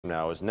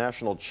Now is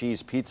National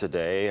Cheese Pizza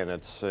Day, and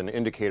it's an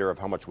indicator of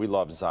how much we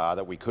love za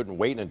that we couldn't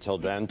wait until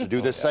then to do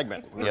this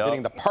segment. We're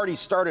getting the party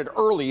started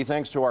early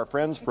thanks to our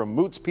friends from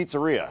Mootz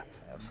Pizzeria.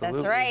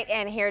 Absolutely. That's right,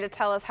 and here to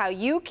tell us how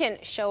you can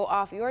show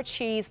off your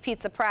cheese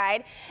pizza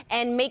pride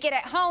and make it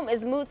at home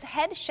is Mootz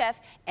head chef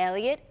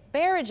Elliot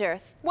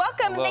Berringer.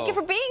 Welcome, and thank you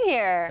for being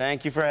here.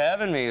 Thank you for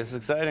having me. It's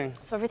exciting.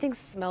 So everything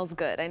smells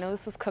good. I know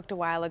this was cooked a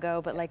while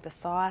ago, but like the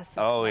sauce.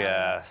 Oh,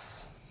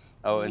 yes.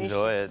 Oh,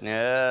 enjoy it.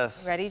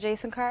 Yes. Ready,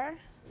 Jason Carr?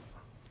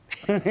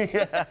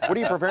 Yeah. What are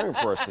you preparing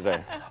for us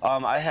today?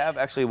 I have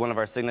actually one of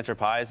our signature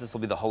pies. This will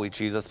be the Holy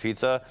Jesus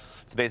pizza.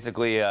 It's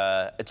basically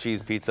a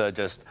cheese pizza.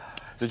 Just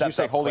did you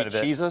say Holy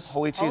Jesus?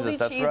 Holy Jesus,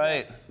 that's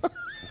right.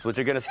 That's what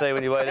you're gonna say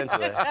when you bite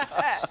into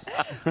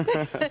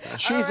it.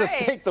 Jesus,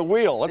 take the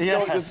wheel. Let's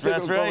go. Let's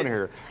get going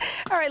here.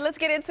 All right, let's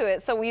get into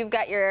it. So we've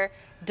got your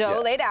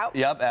dough laid out.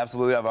 Yep,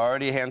 absolutely. I've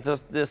already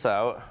handed this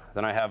out.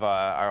 Then I have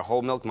our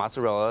whole milk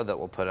mozzarella that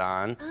we'll put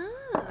on.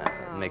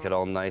 Make it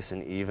all nice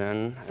and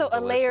even. So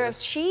a layer of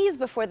cheese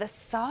before the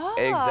sauce.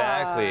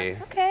 Exactly.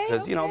 Okay.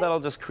 Because you know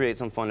that'll just create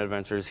some fun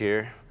adventures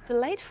here.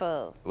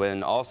 Delightful.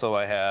 And also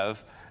I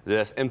have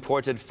this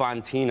imported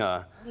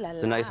fontina.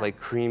 It's a nice like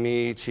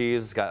creamy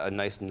cheese. It's got a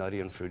nice nutty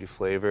and fruity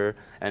flavor,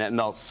 and it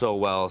melts so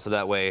well. So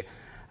that way,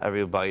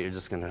 every bite you're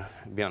just gonna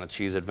be on a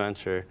cheese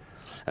adventure.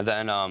 And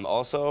then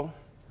also,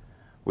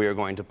 we are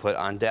going to put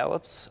on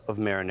dollops of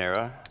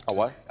marinara. A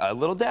what? A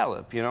little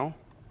dollop, you know.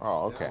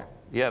 Oh, okay.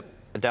 Yep,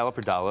 a dollop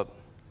or dollop.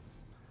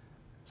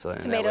 So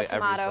tomato, that way,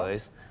 tomato. every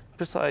slice.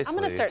 Precisely. I'm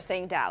gonna start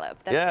saying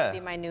dollop. That's gonna be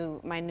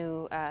my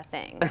new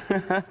thing.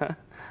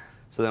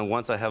 So then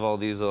once I have all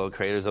these little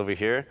craters over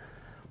here,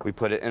 we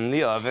put it in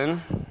the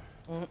oven.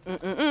 Yep.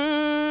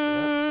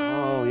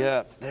 Oh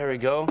yeah, there we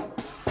go.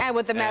 And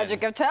with the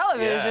magic of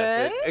television.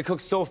 Yes, it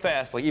cooks so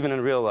fast, like even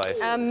in real life.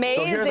 Amazing.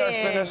 So here's our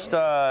finished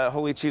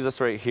Holy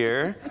Jesus right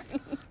here.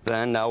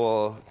 Then now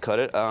we'll cut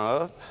it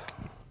up.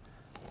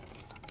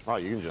 Oh,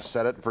 you can just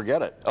set it and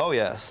forget it. Oh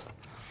yes.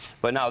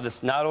 But now this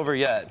is not over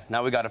yet.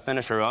 Now we got to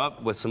finish her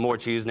up with some more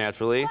cheese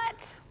naturally. What?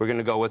 We're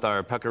gonna go with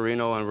our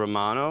pecorino and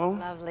romano.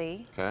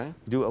 Lovely. Okay.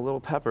 Do a little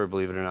pepper,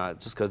 believe it or not,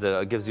 just because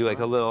it gives you like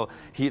a little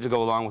heat to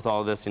go along with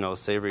all this, you know,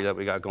 savory that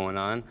we got going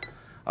on.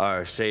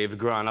 Our shaved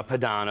grana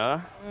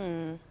padana.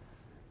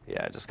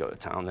 Yeah, just go to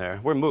town there.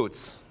 We're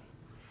Mootz.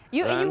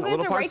 You guys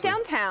are right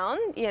downtown,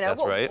 you know.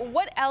 That's right.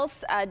 What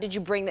else did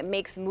you bring that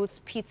makes Mootz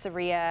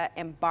Pizzeria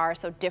and Bar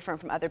so different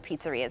from other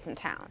pizzerias in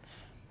town?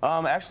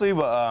 Actually,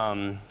 what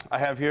I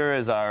have here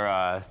is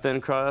our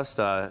thin crust,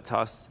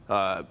 tossed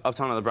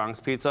Uptown of the Bronx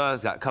pizza.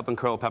 It's got cup and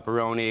curl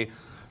pepperoni,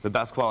 the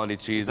best quality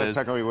cheeses. Is that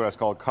technically what it's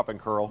called, cup and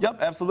curl?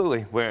 Yep,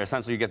 absolutely. Where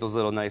essentially you get those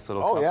little nice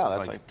little cups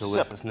of like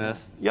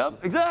deliciousness.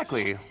 Yep,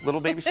 exactly. Little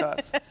baby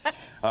shots.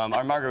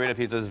 Our margarita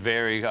pizza is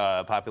very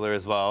popular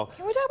as well.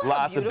 Can we talk about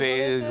lots of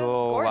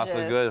basil, lots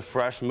of good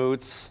fresh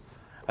Mootz.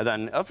 And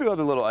then a few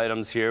other little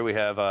items here. We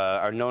have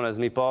our Nona's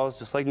meatballs,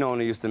 just like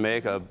Nona used to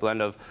make, a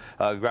blend of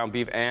ground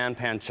beef and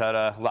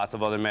pancetta, lots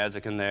of other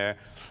magic in there.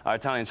 Our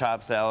Italian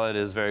chopped salad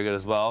is very good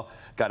as well.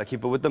 Got to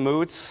keep it with the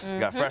Mootz.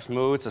 Got fresh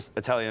Mootz,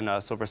 Italian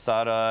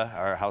sopressata,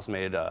 our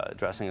house-made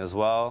dressing as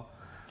well.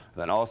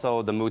 Then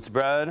also the Mootz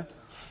bread.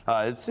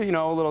 It's, you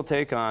know, a little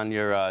take on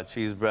your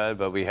cheese bread,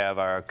 but we have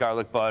our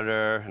garlic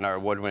butter and our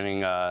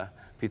award-winning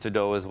pizza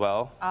dough as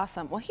well.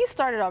 Awesome. Well, he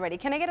started already.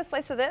 Can I get a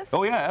slice of this?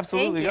 Oh, yeah,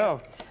 absolutely.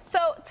 Go. So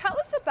tell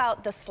us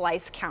about the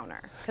slice counter,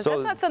 because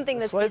that's not something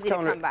that's easy to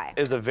come by. Slice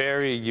counter is a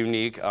very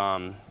unique,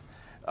 there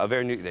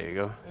you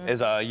go,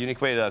 is a unique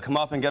way to come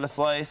up and get a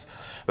slice.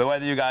 But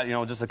whether you got, you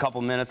know, just a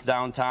couple minutes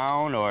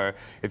downtown, or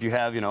if you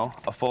have, you know,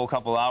 a full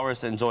couple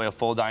hours to enjoy a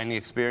full dining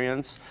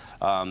experience,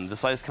 the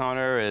slice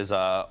counter is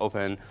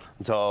open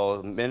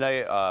until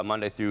midnight,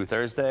 Monday through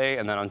Thursday,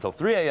 and then until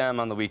 3 a.m.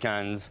 on the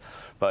weekends.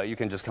 But you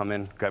can just come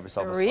in, grab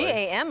yourself a slice. 3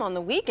 a.m. on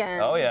the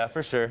weekend? Oh yeah,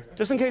 for sure.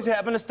 Just in case you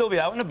happen to still be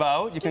out and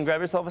about, you can grab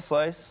yourself a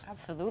slice.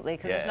 Absolutely,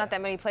 because there's not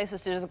that many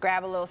places to just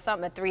grab a little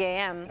something at 3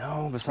 a.m.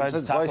 No,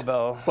 besides Taco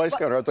Bell. Slice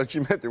counter, I thought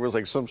you meant there was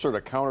like some sort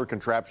of counter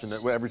contraption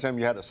that every time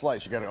you had a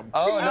slice, you got to go.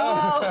 Oh,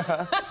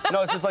 no.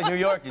 No, it's just like New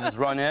York. You just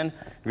run in,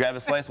 grab a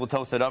slice, we'll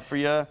toast it up for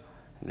you.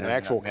 An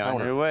actual counter.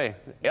 On your way.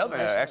 Yep, an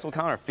actual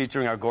counter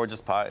featuring our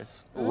gorgeous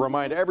pies.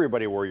 Remind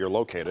everybody where you're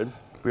located.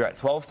 We're at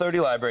 1230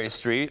 Library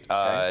Street.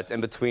 It's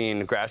in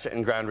between Gratiot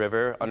and Grand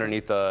River,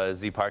 underneath the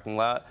Z parking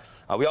lot.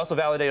 We also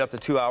validate up to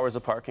 2 hours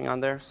of parking on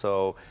there,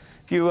 so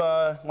if you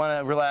want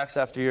to relax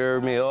after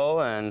your meal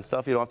and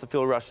stuff, you don't have to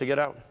feel rushed to get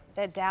out.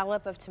 That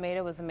dollop of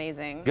tomato was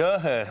amazing.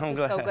 Good. I'm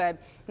glad. So good.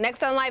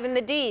 Next on Live in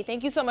the D.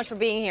 Thank you so much for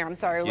being here. I'm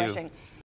sorry, rushing.